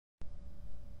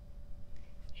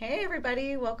Hey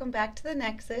everybody, welcome back to the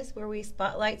Nexus, where we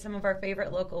spotlight some of our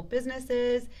favorite local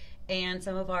businesses and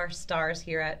some of our stars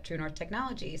here at True North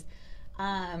Technologies.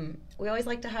 We always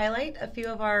like to highlight a few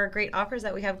of our great offers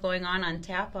that we have going on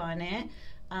tap on it.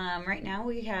 Right now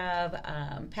we have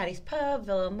Patty's Pub,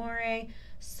 Villa More,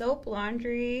 Soap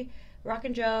Laundry, Rock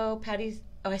and Joe, Patty's,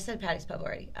 oh I said Patty's Pub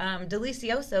already.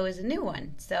 Delicioso is a new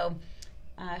one, so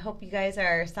I hope you guys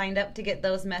are signed up to get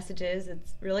those messages.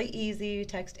 It's really easy. You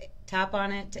tap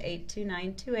on it to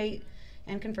 82928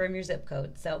 and confirm your zip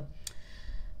code. So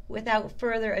without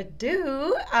further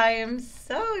ado, I am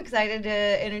so excited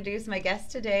to introduce my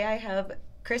guest today. I have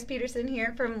Kris Peterson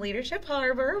here from Leadership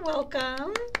Harbor.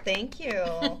 Welcome. Thank you.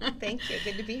 Thank you.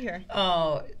 Good to be here.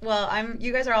 Oh, well,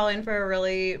 you guys are all in for a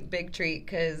really big treat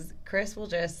because Kris will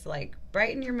just like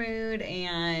brighten your mood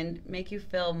and make you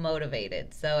feel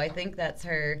motivated. So I think that's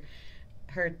her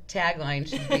tagline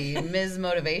should be Ms.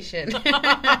 Motivation.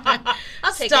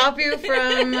 I'll take Stop it. you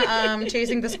from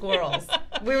chasing the squirrels.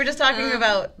 We were just talking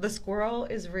about the squirrel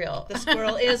is real. The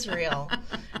squirrel is real.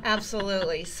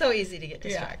 Absolutely. So easy to get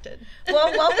distracted. Yeah.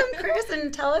 Well, welcome, Kris,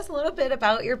 and tell us a little bit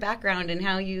about your background and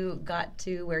how you got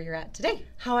to where you're at today.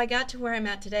 How I got to where I'm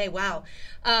at today. Wow.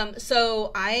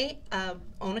 So I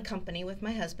own a company with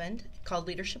my husband called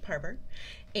Leadership Harbor,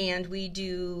 and we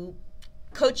do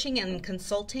coaching and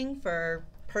consulting for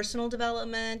personal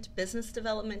development, business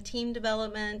development, team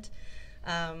development.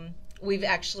 We've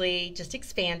actually just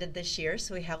expanded this year,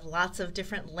 so we have lots of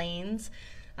different lanes.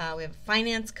 We have a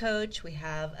finance coach. We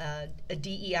have a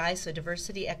DEI, so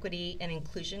diversity, equity, and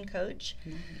inclusion coach.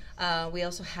 Mm-hmm. We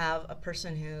also have a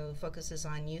person who focuses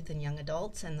on youth and young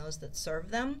adults and those that serve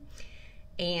them.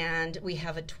 And we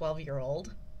have a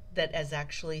 12-year-old that is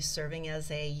actually serving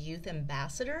as a youth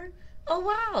ambassador. Oh,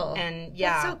 wow. And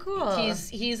yeah, that's so cool.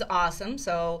 He's awesome.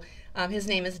 So his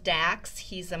name is Dax.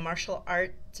 He's a martial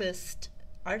artist.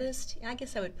 I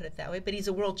guess I would put it that way, but he's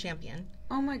a world champion.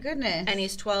 Oh my goodness. And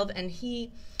he's 12, and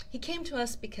he came to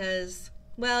us because,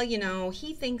 well, you know,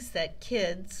 he thinks that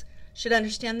kids should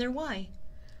understand their why.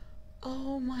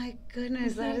 Oh my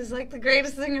goodness, that is like the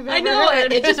greatest thing I've ever I know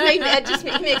heard.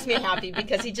 It makes me happy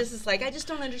because he just is like, I just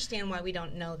don't understand why we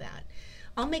don't know that.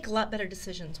 I'll make a lot better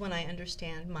decisions when I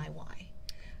understand my why.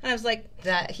 And I was like,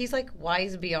 that he's like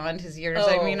wise beyond his years.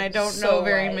 Oh, I mean, I don't so know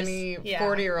very wise. many Yeah.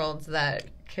 40-year-olds that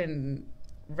can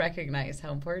recognize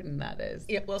how important that is.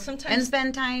 yeah, well, sometimes And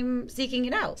spend time seeking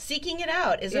it out. seeking it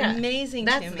out is Yeah. amazing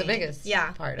That's to me. the biggest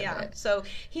part of yeah. it. So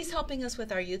he's helping us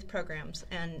with our youth programs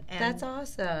and That's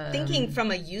awesome. thinking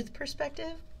from a youth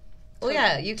perspective. Well,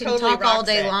 yeah, you can totally talk all rocks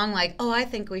day it. long like, oh, I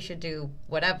think we should do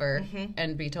whatever,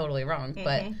 and be totally wrong.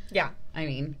 But, Yeah. I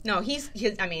mean, No, he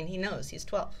knows. He's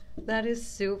 12. that is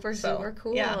super, So, super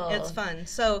cool. Yeah, it's fun.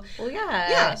 So, Well, yeah.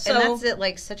 Yeah, so- and that's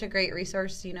like such a great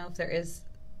resource, you know, if there is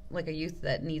like a youth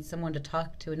that needs someone to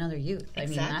talk to another youth. I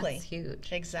mean, Exactly. that's huge.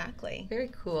 exactly. Very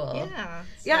cool. Yeah.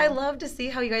 Yeah, I so- love to see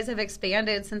how you guys have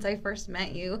expanded since I first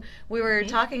met you. We were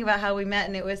talking about how we met,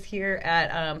 and it was here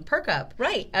at Perk Up.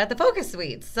 Right. At the Focus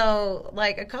Suites. So,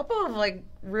 like, a couple of, like,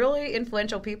 really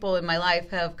influential people in my life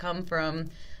have come from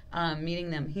meeting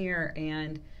them here,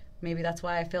 and maybe that's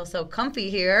why I feel so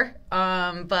comfy here.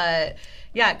 But,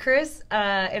 yeah, Kris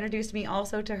introduced me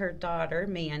also to her daughter,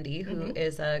 Mandy, who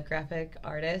is a graphic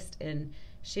artist, and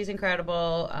she's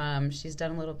incredible. She's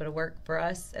done a little bit of work for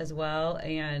us as well,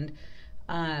 and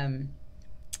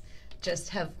just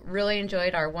have really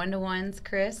enjoyed our one-to-ones,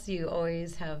 Kris. You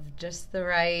always have just the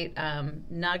right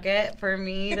nugget for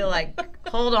me to, like,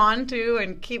 hold on to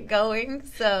and keep going.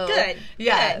 So, Good.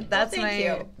 Yeah, Good. that's Well, thank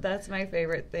you. that's my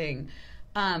favorite thing.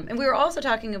 And we were also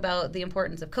talking about the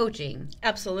importance of coaching.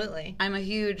 Absolutely. I'm a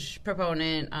huge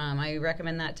proponent. I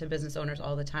recommend that to business owners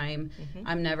all the time.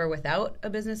 I'm never without a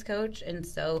business coach. And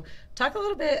so talk a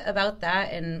little bit about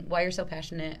that and why you're so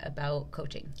passionate about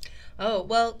coaching. Oh,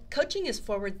 well, coaching is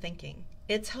forward thinking.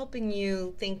 It's helping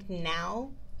you think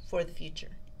now for the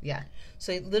future. Yeah.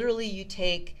 So literally you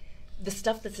take the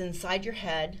stuff that's inside your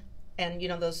head, and you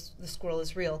know those the squirrel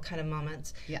is real kind of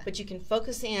moments. Yeah. But you can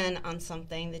focus in on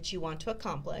something that you want to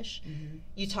accomplish.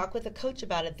 You talk with a coach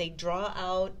about it. They draw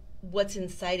out what's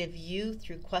inside of you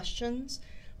through questions.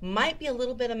 Might be a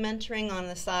little bit of mentoring on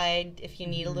the side if you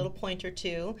need a little point or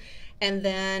two. And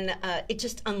then it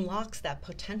just unlocks that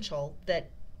potential that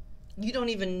you don't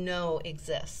even know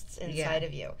exists inside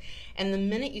of you. And the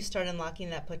minute you start unlocking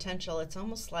that potential, it's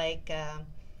almost like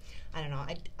I don't know.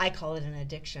 I call it an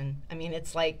addiction. I mean,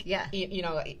 it's like, you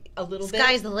know, a little bit.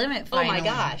 Sky's the limit, finally. Oh, my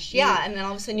gosh. Yeah. And then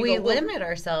all of a sudden you we go, well, limit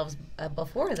ourselves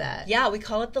before that. yeah, we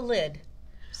call it the lid.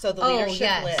 So the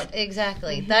leadership lid.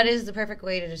 Exactly. That is the perfect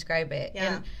way to describe it.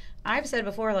 Yeah. And I've said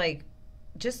before, like,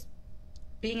 just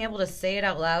being able to say it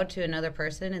out loud to another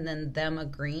person and then them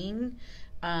agreeing,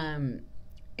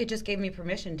 it just gave me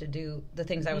permission to do the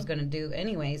things I was going to do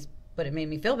anyways, but it made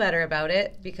me feel better about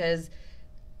it because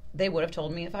they would have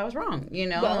told me if I was wrong, you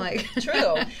know? Well, like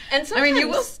true. And sometimes, I mean, you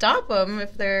will stop them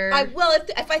if they're...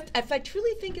 if I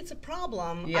truly think it's a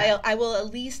problem, Yeah. I will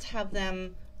at least have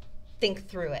them think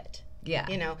through it. Yeah.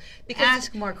 You know, because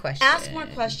ask more questions. Ask more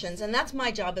questions, and that's my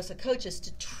job as a coach, is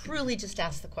to truly just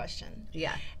ask the question.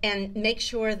 Yeah. And make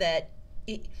sure that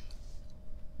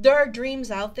there are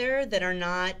dreams out there that are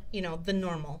not, you know, the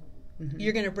normal. Mm-hmm.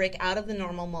 You're going to break out of the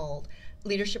normal mold.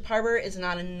 Leadership Harbor is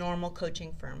not a normal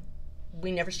coaching firm.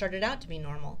 We never started out to be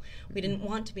normal. We didn't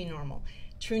want to be normal.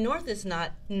 True North is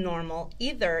not normal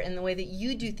either in the way that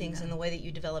you do things, in the way that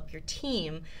you develop your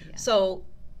team. Yeah. So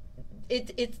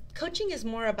it's coaching is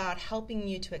more about helping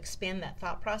you to expand that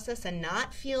thought process and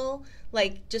not feel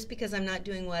like just because I'm not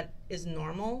doing what is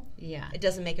normal, it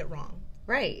doesn't make it wrong.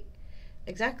 Right.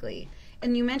 Exactly.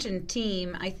 And you mentioned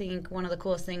team. I think one of the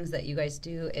coolest things that you guys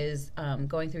do is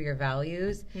going through your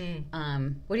values.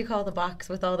 What do you call the box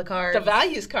with all the cards? The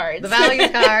values cards. The values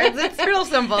cards. It's real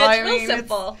simple.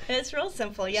 It's real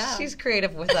simple, yeah. She's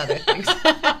creative with other things.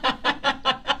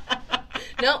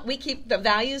 No, we keep the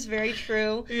values very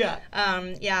true. Yeah.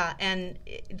 And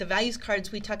the values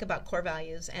cards, we talk about core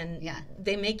values, and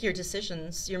they make your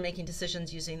decisions. You're making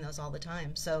decisions using those all the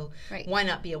time. So why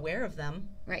not be aware of them?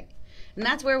 Right. And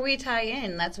that's where we tie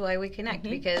in. That's why we connect,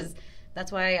 because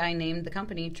that's why I named the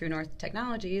company True North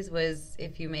Technologies, was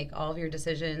if you make all of your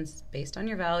decisions based on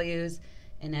your values,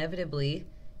 inevitably,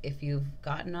 if you've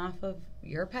gotten off of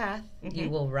your path, you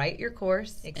will write your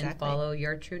course and follow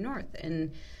your true north.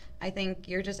 And I think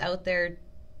you're just out there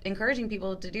encouraging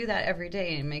people to do that every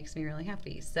day, and it makes me really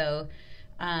happy. So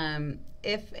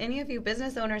if any of you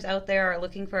business owners out there are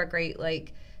looking for a great,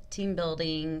 like, team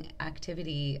building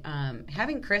activity,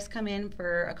 having Kris come in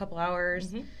for a couple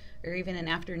hours or even an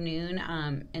afternoon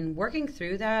and working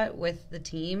through that with the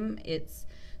team, it's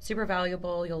super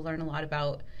valuable. You'll learn a lot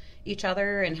about each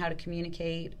other and how to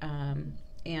communicate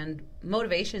and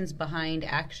motivations behind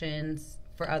actions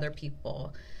for other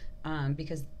people,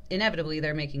 because inevitably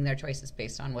they're making their choices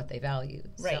based on what they value.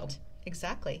 Right. So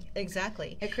exactly.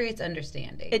 it creates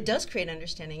understanding. It does create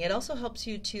understanding. It also helps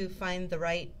you to find the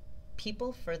right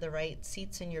people for the right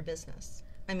seats in your business.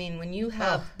 I mean, when you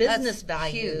have business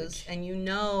values and you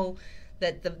know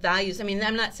that the values, I mean,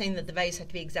 I'm not saying that the values have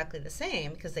to be exactly the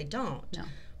same, because they don't. No.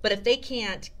 But if they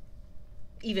can't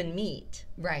even meet,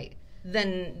 right,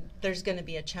 then there's going to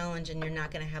be a challenge, and you're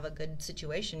not going to have a good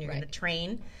situation. You're going to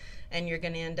train, and you're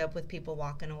going to end up with people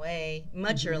walking away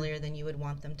much earlier than you would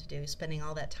want them to do, spending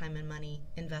all that time and money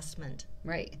investment.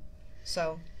 Right.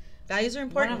 So values are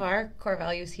important. One of our core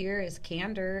values here is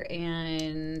candor,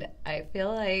 and I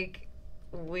feel like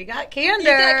we got candor.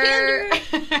 You got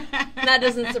candor. That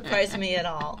doesn't surprise me at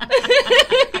all.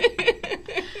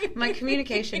 My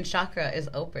communication chakra is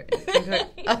open,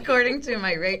 according to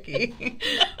my Reiki.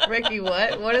 Reiki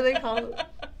what? What do they call it?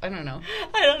 I don't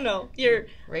know. You're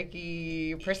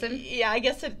Reiki person? Yeah, I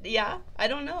guess it, I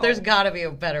don't know. There's got to be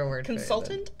a better word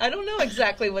Consultant? For it. I don't know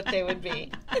exactly what they would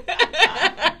be.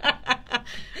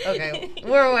 Okay,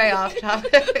 we're way off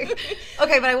topic.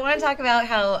 Okay, but I want to talk about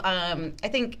how I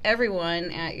think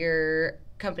everyone at your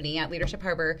company, at Leadership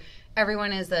Harbor,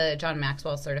 everyone is a John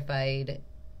Maxwell certified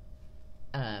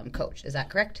coach. Is that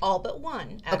correct? All but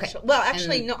one, actually. Okay. Well,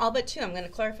 actually, no, all but two. I'm going to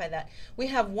clarify that. We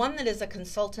have one that is a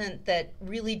consultant that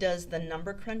really does the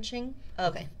number crunching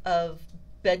of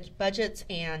budgets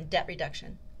and debt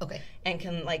reduction. Okay. And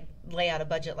can, like, lay out a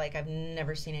budget like I've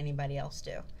never seen anybody else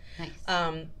do. Nice.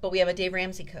 But we have a Dave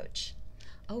Ramsey coach.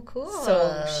 Oh, cool.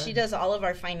 So she does all of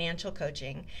our financial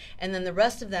coaching. And then the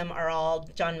rest of them are all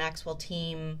John Maxwell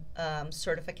team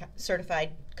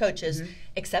certified coaches,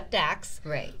 except Dax.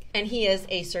 Right. And he is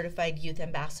a certified youth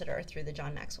ambassador through the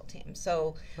John Maxwell team.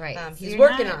 So he's so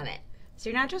working on it. So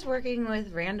you're not just working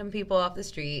with random people off the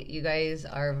street. You guys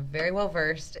are very well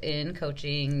versed in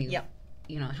coaching. Yep.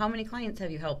 You know, how many clients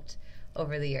have you helped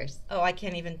over the years? Oh, I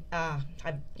can't even,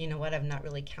 you know what, I've not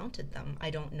really counted them. I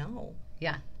don't know.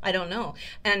 Yeah. I don't know.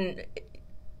 And,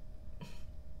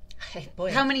 hey,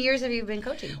 boy. How many years have you been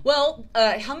coaching? Well,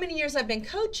 how many years I've been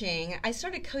coaching? I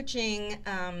started coaching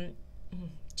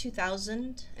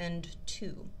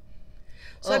 2002.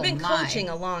 So I've been coaching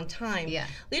a long time. Yeah.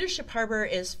 Leadership Harbor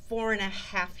is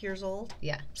 4.5 years old.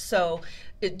 Yeah. So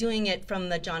doing it from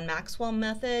the John Maxwell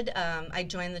method, I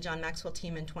joined the John Maxwell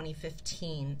team in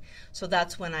 2015. So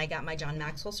that's when I got my John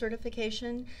Maxwell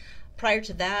certification. Prior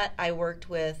to that, I worked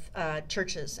with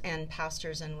churches and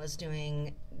pastors and was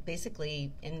doing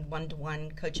basically in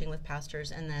one-to-one coaching with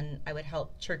pastors, and then I would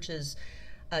help churches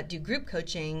do group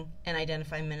coaching and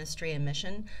identify ministry and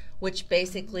mission, which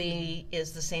basically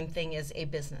is the same thing as a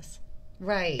business.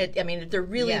 Right. I mean,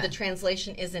 the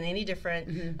translation isn't any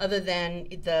different other than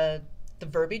the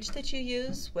verbiage that you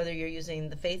use, whether you're using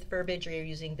the faith verbiage or you're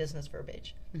using business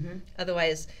verbiage.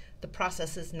 Otherwise, the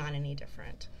process is not any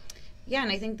different. Yeah,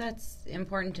 and I think that's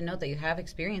important to note that you have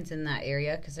experience in that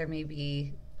area, because there may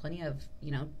be plenty of,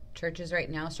 churches right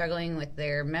now struggling with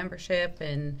their membership,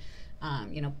 and,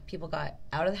 people got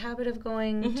out of the habit of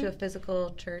going to a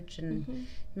physical church, and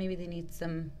maybe they need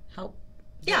some help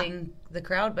getting the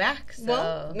crowd back. So.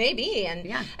 Well, maybe.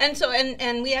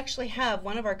 And we actually have,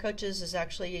 one of our coaches is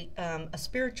actually a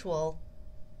spiritual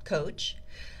coach,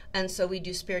 and so we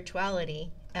do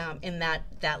spirituality in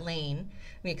that lane,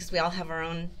 because we all have our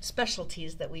own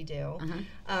specialties that we do.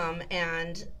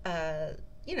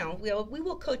 We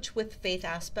will coach with faith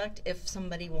aspect if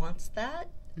somebody wants that,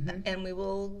 and we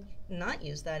will not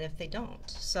use that if they don't.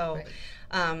 So,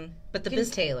 but the business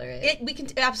tailor it. We can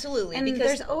absolutely, and because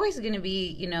there's always going to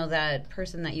be that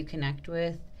person that you connect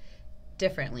with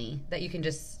differently, that you can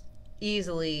just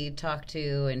easily talk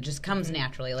to, and just comes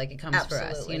naturally, like it comes for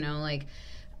us.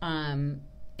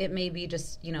 It may be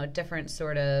just a different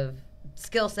sort of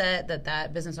skill set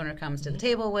that business owner comes to the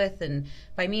table with, and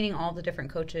by meeting all the different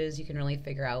coaches, you can really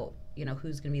figure out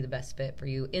who's going to be the best fit for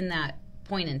you in that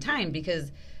point in time,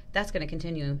 because that's going to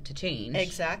continue to change.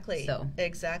 Exactly.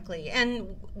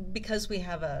 And because we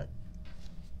have a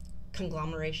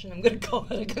conglomeration, I'm going to call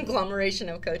it a conglomeration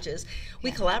of coaches,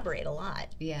 we collaborate a lot.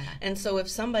 Yeah. And so if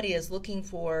somebody is looking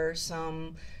for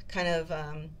some kind of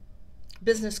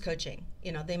business coaching,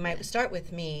 they might start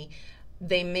with me.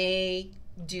 They may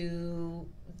do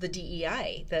the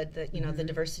DEI, the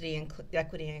diversity and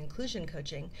equity and inclusion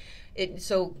coaching.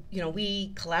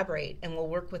 We collaborate, and we'll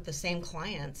work with the same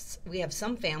clients. We have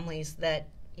some families that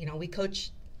we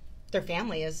coach. Their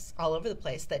family is all over the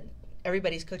place. That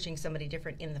everybody's coaching somebody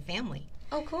different in the family.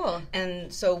 Oh, cool.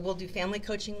 And so we'll do family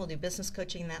coaching. We'll do business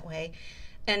coaching that way.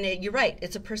 And you're right.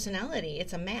 It's a personality.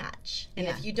 It's a match. And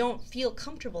if you don't feel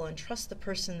comfortable and trust the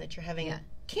person that you're having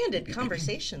candid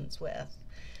conversations with,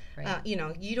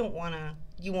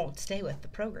 you won't stay with the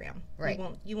program. Right.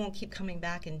 You won't keep coming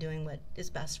back and doing what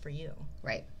is best for you.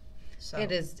 Right. So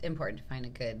it is important to find a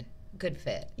good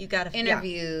fit. You got to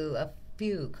interview a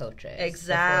few coaches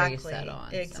exactly before you set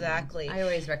on exactly someone. I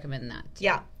always recommend that too.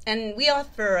 Yeah, and we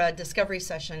offer a discovery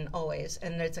session always,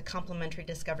 and it's a complimentary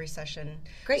discovery session.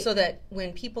 Great. So that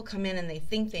when people come in and they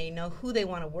think they know who they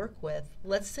want to work with,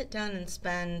 let's sit down and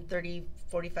spend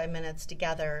 30-45 minutes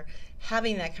together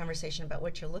having that conversation about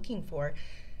what you're looking for,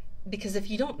 because if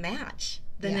you don't match,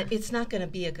 then it's not going to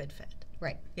be a good fit.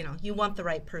 Right. You want the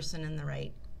right person in the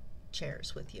right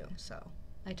chairs with you. So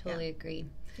I totally agree.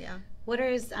 Yeah. What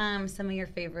are some of your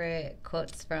favorite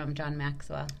quotes from John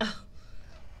Maxwell? Oh,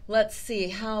 let's see.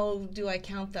 How do I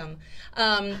count them?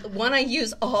 One I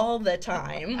use all the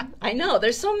time. I know.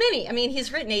 There's so many. I mean,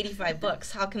 he's written 85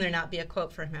 books. How can there not be a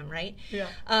quote from him, right? Yeah.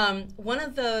 One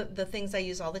of the things I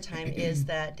use all the time is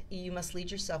that you must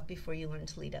lead yourself before you learn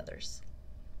to lead others.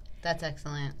 That's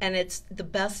excellent. And it's the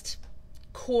best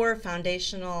core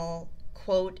foundational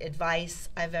quote advice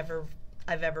I've ever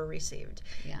received.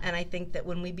 Yeah. And I think that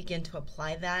when we begin to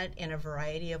apply that in a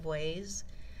variety of ways,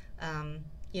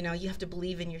 you have to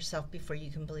believe in yourself before you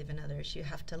can believe in others. You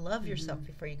have to love yourself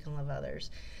before you can love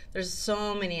others. There's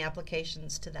so many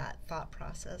applications to that thought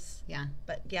process. Yeah.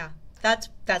 But yeah, that's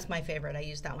my favorite. I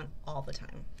use that one all the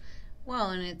time.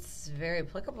 Well, and it's very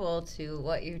applicable to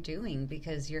what you're doing,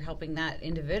 because you're helping that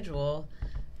individual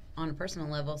on a personal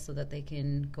level so that they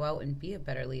can go out and be a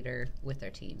better leader with their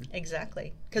team.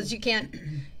 Exactly. Because you can't,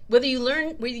 whether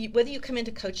you come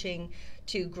into coaching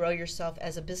to grow yourself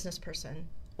as a business person,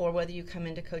 or whether you come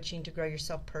into coaching to grow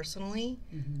yourself personally,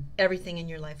 everything in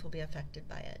your life will be affected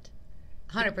by it.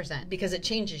 100%. Because it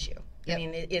changes you. Yep. I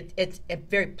mean, it's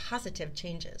very positive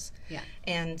changes. Yeah.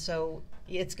 And so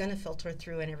it's going to filter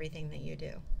through in everything that you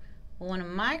do. Well, one of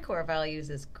my core values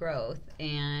is growth,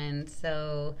 and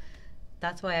so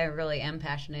that's why I really am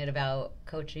passionate about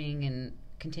coaching and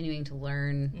continuing to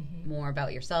learn more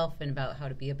about yourself and about how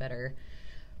to be a better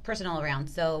person all around.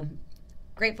 So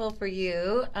grateful for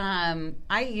you.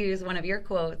 I use one of your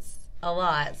quotes a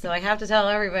lot, so I have to tell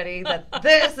everybody that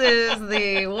this is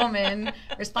the woman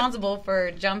responsible for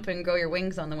jump and grow your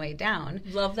wings on the way down.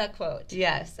 Love that quote.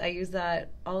 Yes, I use that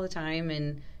all the time,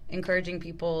 and encouraging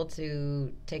people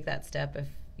to take that step if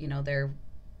they're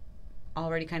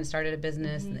already kind of started a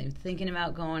business and they're thinking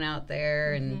about going out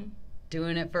there and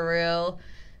doing it for real.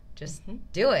 Just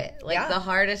do it. The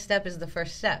hardest step is the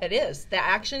first step. It is. The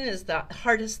action is the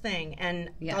hardest thing.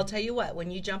 And I'll tell you what, when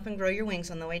you jump and grow your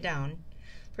wings on the way down,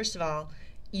 First of all,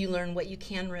 you learn what you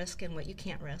can risk and what you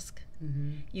can't risk.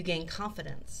 Mm-hmm. You gain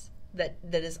confidence that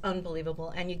is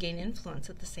unbelievable, and you gain influence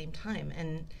at the same time.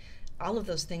 And all of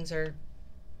those things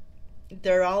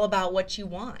they're all about what you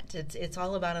want. It's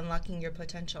all about unlocking your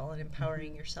potential and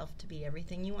empowering yourself to be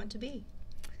everything you want to be.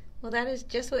 Well, that is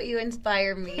just what you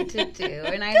inspire me to do.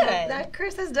 And I hope that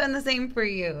Kris has done the same for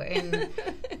you. And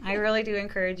I really do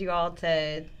encourage you all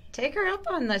to take her up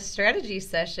on the strategy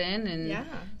session and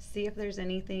see if there's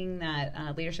anything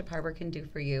that Leadership Harbor can do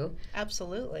for you.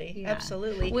 Absolutely. Yeah.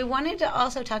 Absolutely. We wanted to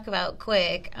also talk about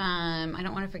quick, I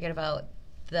don't want to forget about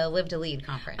the Live to Lead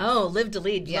conference. Oh, Live to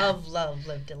Lead. Yeah. Love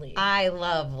Live to Lead. I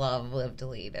love Live to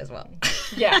Lead as well.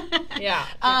 Yeah.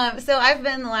 So I've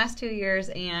been the last 2 years,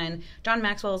 and John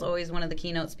Maxwell is always one of the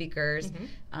keynote speakers.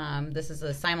 Mm-hmm. This is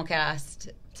a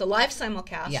simulcast. It's a live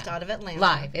simulcast out of Atlanta.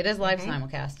 Live. It is live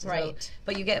simulcast. Right. So,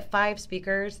 but you get 5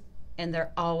 speakers, and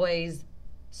they're always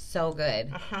so good.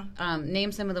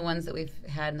 Name some of the ones that we've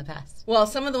had in the past. Well,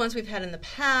 some of the ones we've had in the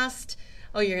past.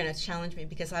 Oh, you're going to challenge me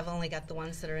because I've only got the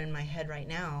ones that are in my head right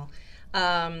now.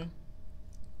 Well,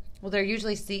 they're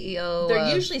usually CEO.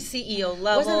 They're usually CEO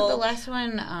level. Wasn't the last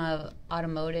one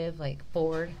automotive, like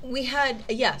Ford? We had,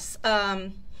 yes,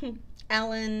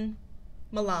 Alan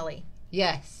Mullally.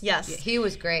 Yes. He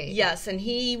was great. Yes, and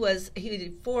he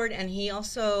did Ford, and he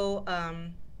also,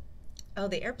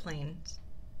 the airplanes.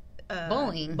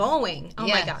 Boeing. Oh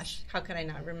my gosh, how could I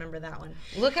not remember that one?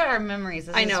 Look at our memories.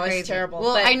 I know, it's terrible.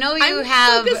 Well, I know you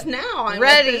have focused now on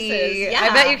ready. What this is. Yeah. I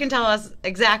bet you can tell us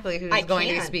exactly who's going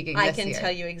to be speaking this year. I can tell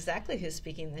you exactly who's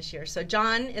speaking this year. So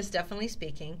John is definitely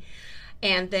speaking.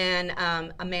 And then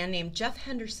a man named Jeff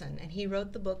Henderson, and he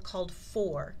wrote the book called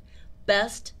 4,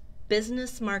 Best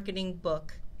Business Marketing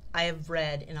Book I have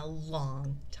read in a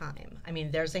long time. I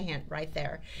mean, there's a hint right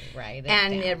there. Write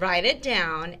it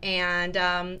down. And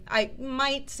I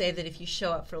might say that if you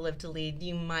show up for Live to Lead,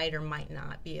 you might or might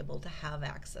not be able to have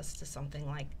access to something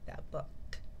like that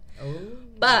book. Oh.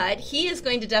 But he is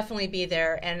going to definitely be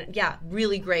there, and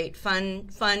really great, fun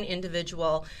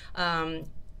individual.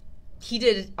 He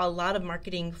did a lot of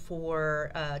marketing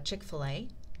for Chick-fil-A.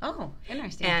 Oh,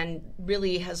 interesting. And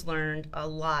really has learned a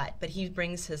lot, but he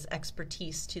brings his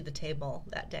expertise to the table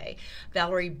that day.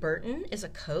 Valerie Burton is a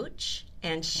coach,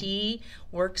 and she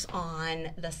works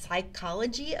on the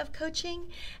psychology of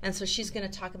coaching, and so she's going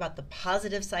to talk about the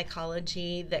positive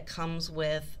psychology that comes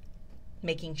with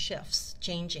making shifts,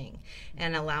 changing,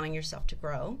 and allowing yourself to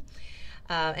grow.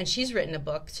 And she's written a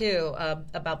book, too,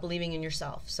 about believing in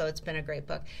yourself, so it's been a great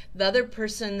book. The other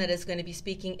person that is going to be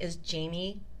speaking is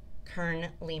Jamie Kern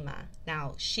Lima.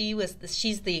 Now, she's the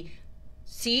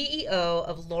CEO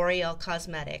of L'Oreal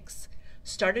Cosmetics,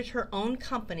 started her own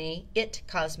company, It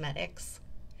Cosmetics,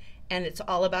 and it's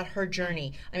all about her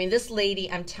journey. I mean, this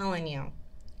lady, I'm telling you,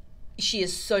 she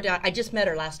is so down. I just met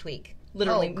her last week.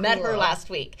 Literally met her last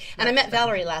week. And I met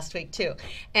Valerie last week, too.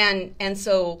 And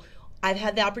so I've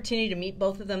had the opportunity to meet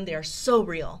both of them. They are so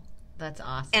real. That's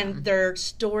awesome. And their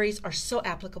stories are so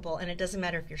applicable, and it doesn't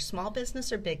matter if you're small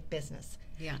business or big business.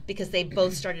 Yeah. Because they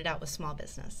both started out with small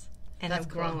business and have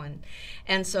grown. Cool.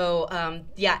 And so,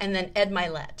 and then Ed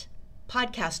Milet,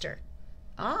 podcaster.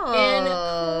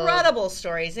 Oh. Incredible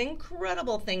stories,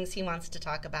 incredible things he wants to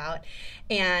talk about.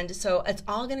 And so it's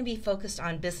all going to be focused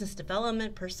on business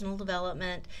development, personal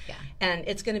development. Yeah. And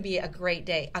it's going to be a great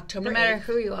day. October 8th. No matter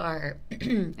who you are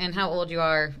and how old you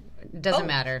are, it doesn't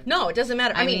matter. No, it doesn't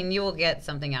matter. I mean, you will get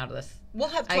something out of this. We'll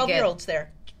have 12-year-olds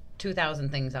there.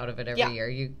 2,000 things out of it every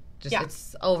year.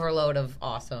 It's overload of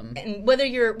awesome. And whether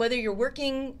you're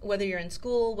working, whether you're in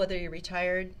school, whether you're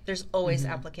retired, there's always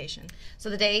application. So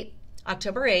the date?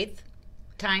 October 8th.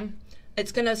 Time?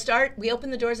 It's going to start. We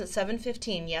open the doors at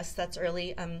 7:15. Yes, that's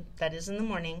early. That is in the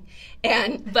morning,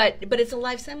 but it's a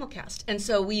live simulcast, and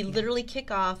so we literally kick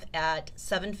off at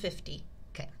 7:50.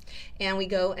 Okay, and we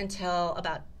go until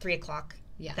about 3:00.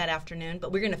 That afternoon.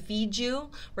 But we're going to feed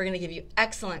you. We're going to give you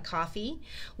excellent coffee.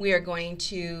 We are going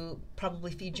to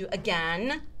probably feed you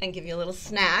again and give you a little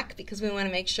snack because we want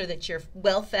to make sure that you're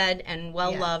well fed and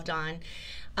well loved on.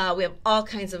 We have all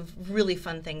kinds of really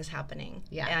fun things happening.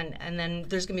 Yeah. And then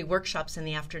there's going to be workshops in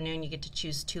the afternoon. You get to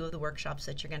choose 2 of the workshops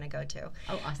that you're going to go to.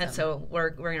 Oh, awesome. And so we're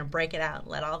going to break it out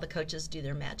and let all the coaches do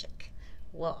their magic.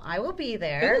 Well, I will be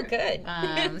there. Oh, good.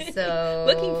 So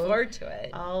looking forward to it.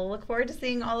 I'll look forward to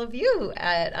seeing all of you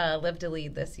at Live to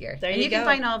Lead this year. There and you go. can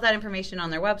find all of that information on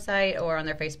their website or on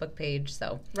their Facebook page.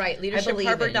 So right,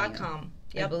 leadershipharbor.com.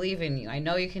 Yep. I believe in you. I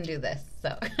know you can do this.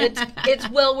 So it's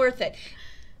well worth it.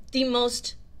 The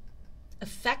most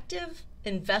effective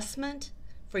investment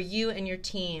for you and your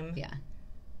team. Yeah.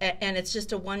 And it's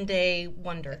just a one-day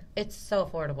wonder. It's so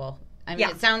affordable. I mean,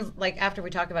 it sounds like after we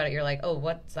talk about it, you're like, oh,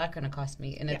 what's that going to cost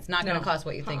me? And it's not going to cost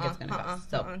what you think it's going to cost.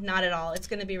 So not at all. It's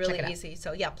going to be really easy.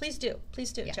 So yeah, please do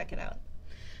check it out.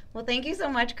 Well, thank you so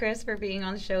much, Kris, for being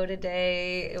on the show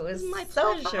today. It was my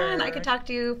so pleasure. Fun. I could talk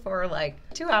to you for like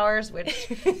 2 hours, which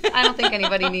I don't think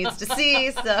anybody needs to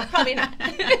see. So probably not.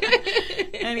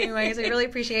 Anyways, I really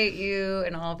appreciate you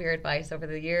and all of your advice over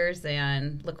the years,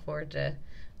 and look forward to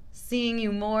seeing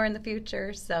you more in the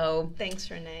future. So thanks,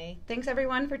 Renee. Thanks,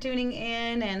 everyone, for tuning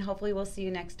in, and hopefully we'll see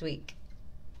you next week.